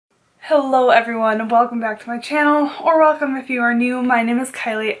Hello everyone, welcome back to my channel, or welcome if you are new. My name is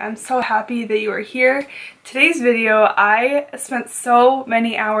Kylie. I'm so happy that you are here. Today's video I spent so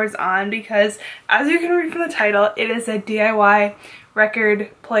many hours on because, as you can read from the title, it is a DIY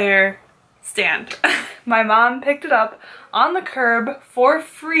record player stand. My mom picked it up on the curb for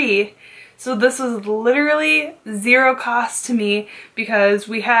free, so this was literally zero cost to me because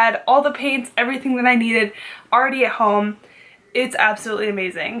we had all the paints, everything that I needed already at home. It's absolutely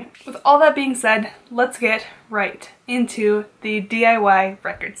amazing. With all that being said, let's get right into the DIY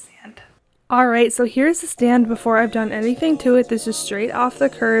record stand. Alright, so here's the stand before I've done anything to it. This is straight off the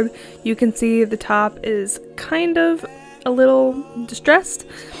curb. You can see the top is kind of a little distressed,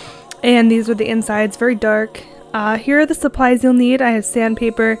 and these are the insides, very dark. Here are the supplies you'll need. I have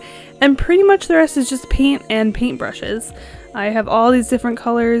sandpaper, and pretty much the rest is just paint and paintbrushes. I have all these different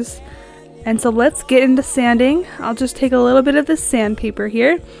colors. And so let's get into sanding. I'll just take a little bit of this sandpaper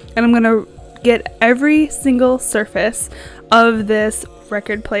here, and I'm gonna get every single surface of this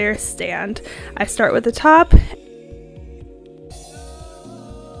record player stand. I start with the top.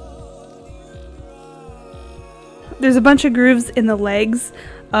 There's a bunch of grooves in the legs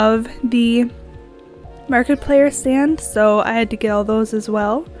of the record player stand, so I had to get all those as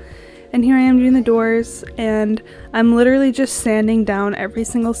well. And here I am doing the doors, and I'm literally just sanding down every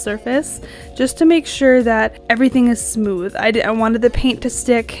single surface just to make sure that everything is smooth. I wanted the paint to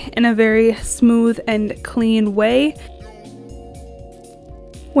stick in a very smooth and clean way.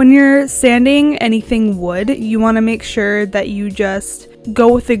 When you're sanding anything wood, you want to make sure that you just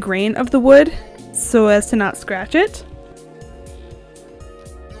go with the grain of the wood so as to not scratch it.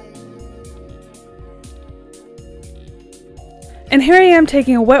 And here I am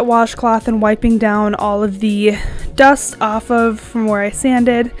taking a wet washcloth and wiping down all of the dust off of from where I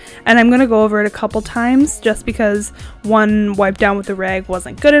sanded, and I'm going to go over it a couple times just because one wipe down with the rag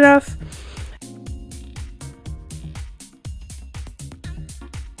wasn't good enough.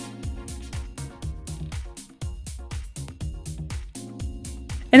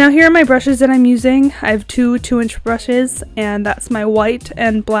 And now here are my brushes that I'm using. I have two 2-inch brushes, and that's my white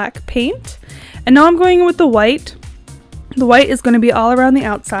and black paint. And now I'm going with the white. The white is going to be all around the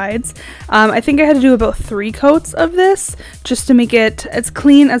outsides. I think I had to do about 3 coats of this just to make it as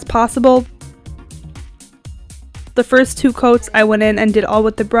clean as possible. The first 2 coats I went in and did all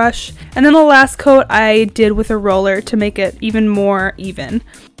with the brush, and then the last coat I did with a roller to make it even more even.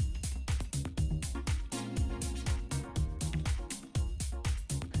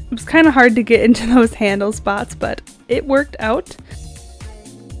 It was kind of hard to get into those handle spots, but it worked out.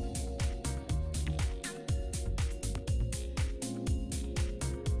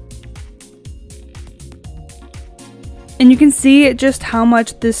 And you can see just how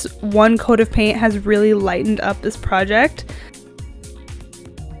much this one coat of paint has really lightened up this project.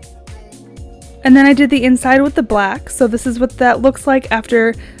 And then I did the inside with the black, so this is what that looks like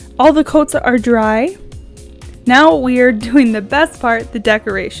after all the coats are dry. Now we are doing the best part, the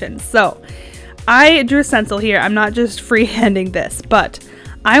decoration. So I drew a stencil here. I'm not just freehanding this, but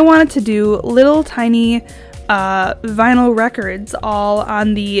I wanted to do little tiny vinyl records all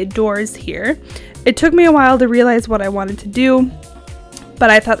on the doors here. It took me a while to realize what I wanted to do, but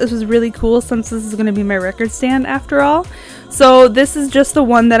I thought this was really cool since this is going to be my record stand after all. So this is just the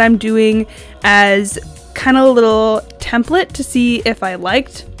one that I'm doing as kind of a little template to see if I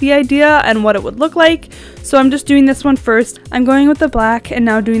liked the idea and what it would look like. So I'm just doing this one first. I'm going with the black and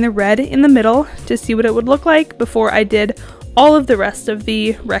now doing the red in the middle to see what it would look like before I did all of the rest of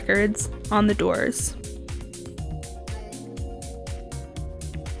the records on the doors.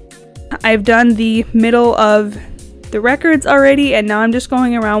 I've done the middle of the records already, and now I'm just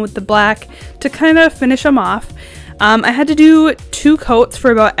going around with the black to kind of finish them off. I had to do 2 coats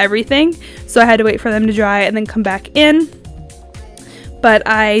for about everything, so I had to wait for them to dry and then come back in. But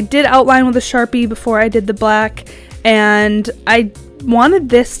I did outline with a Sharpie before I did the black, and I wanted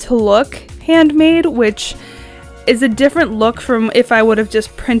this to look handmade, which is a different look from if I would have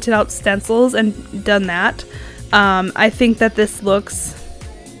just printed out stencils and done that. I think that this looks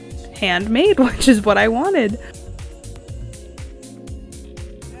handmade, which is what I wanted.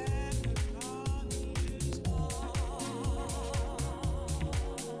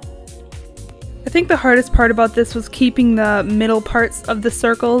 I think the hardest part about this was keeping the middle parts of the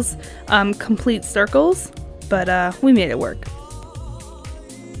circles complete circles, but we made it work.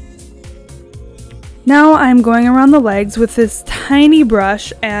 Now I'm going around the legs with this tiny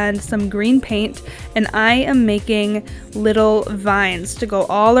brush and some green paint, and I am making little vines to go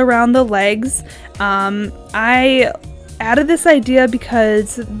all around the legs. I added this idea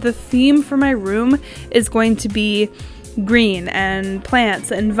because the theme for my room is going to be green and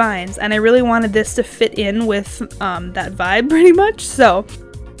plants and vines, and I really wanted this to fit in with that vibe pretty much. So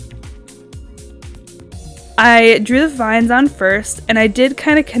I drew the vines on first, and I did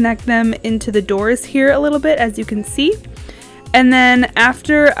kind of connect them into the doors here a little bit, as you can see. And then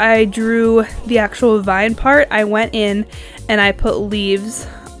after I drew the actual vine part, I went in and I put leaves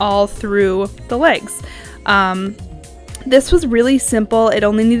all through the legs. This was really simple. It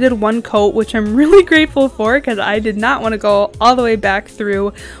only needed one coat, which I'm really grateful for because I did not want to go all the way back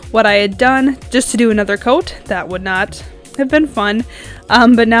through what I had done just to do another coat. That would not have been fun.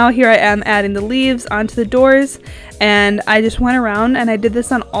 But now here I am adding the leaves onto the doors, and I just went around and I did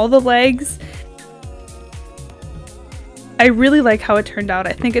this on all the legs. I really like how it turned out.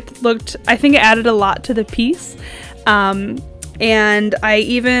 I think it added a lot to the piece. And I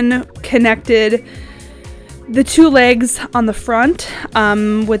even connected the two legs on the front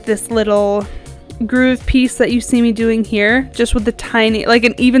with this little groove piece that you see me doing here, just with the tiny, like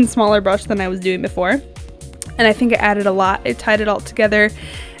an even smaller brush than I was doing before. And I think it added a lot. It tied it all together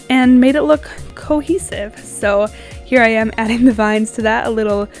and made it look cohesive. So here I am adding the vines to that, a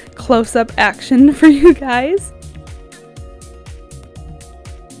little close-up action for you guys.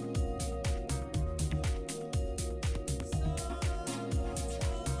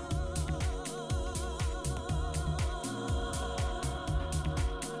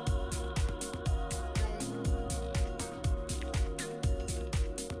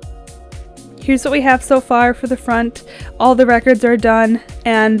 Here's what we have so far for the front. All the records are done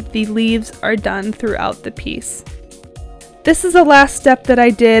and the leaves are done throughout the piece. This is the last step that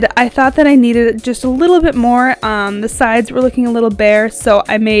I did. I thought that I needed just a little bit more. The sides were looking a little bare, so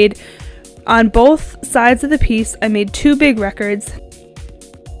I made, on both sides of the piece, I made two big records.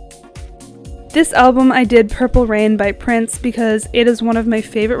 This album I did Purple Rain by Prince because it is one of my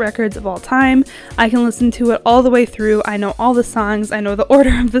favorite records of all time. I can listen to it all the way through. I know all the songs, I know the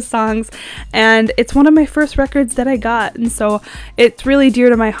order of the songs, and it's one of my first records that I got, and so it's really dear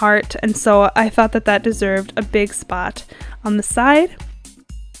to my heart, and so I thought that that deserved a big spot on the side.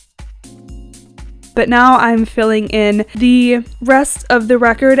 But now I'm filling in the rest of the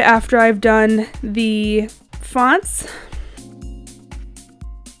record after I've done the fonts.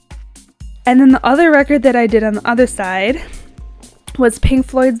 And then the other record that I did on the other side was Pink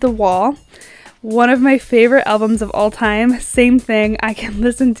Floyd's The Wall. One of my favorite albums of all time. Same thing, I can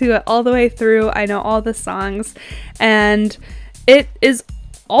listen to it all the way through. I know all the songs. And it is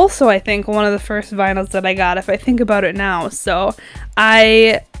also, I think, one of the first vinyls that I got, if I think about it now. So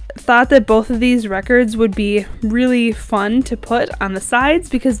I thought that both of these records would be really fun to put on the sides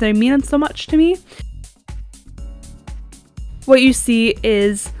because they mean so much to me. What you see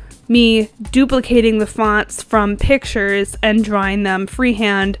is me duplicating the fonts from pictures and drawing them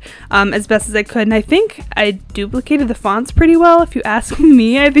freehand as best as I could, and I think I duplicated the fonts pretty well. If you ask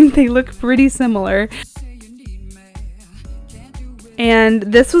me, I think they look pretty similar. And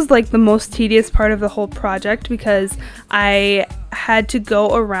this was like the most tedious part of the whole project because I had to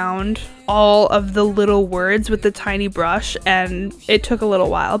go around all of the little words with the tiny brush, and it took a little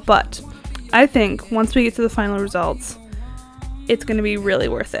while, but I think once we get to the final results, it's going to be really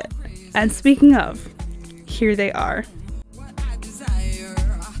worth it. And speaking of, here they are.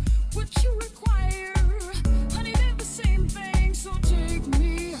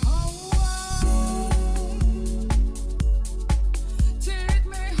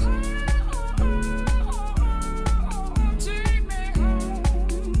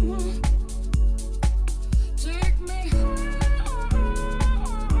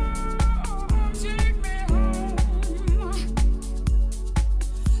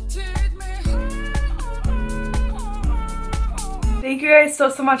 Thank you guys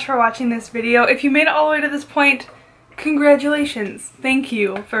so much for watching this video. If you made it all the way to this point, congratulations. Thank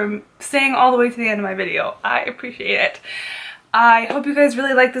you for staying all the way to the end of my video. I appreciate it. I hope you guys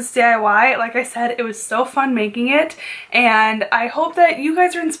really like this DIY. Like I said, it was so fun making it, and I hope that you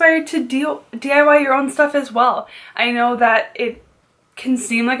guys are inspired to DIY your own stuff as well. I know that it can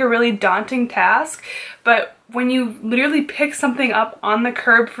seem like a really daunting task, but when you literally pick something up on the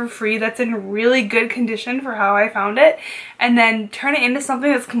curb for free that's in really good condition for how I found it, and then turn it into something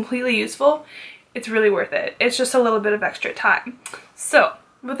that's completely useful, it's really worth it. It's just a little bit of extra time. So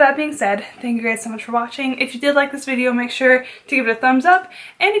with that being said, thank you guys so much for watching. If you did like this video, make sure to give it a thumbs up,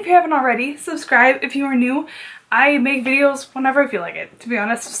 and if you haven't already, subscribe if you are new. I make videos whenever I feel like it, to be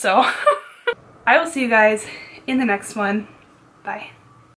honest, so I will see you guys in the next one. Bye.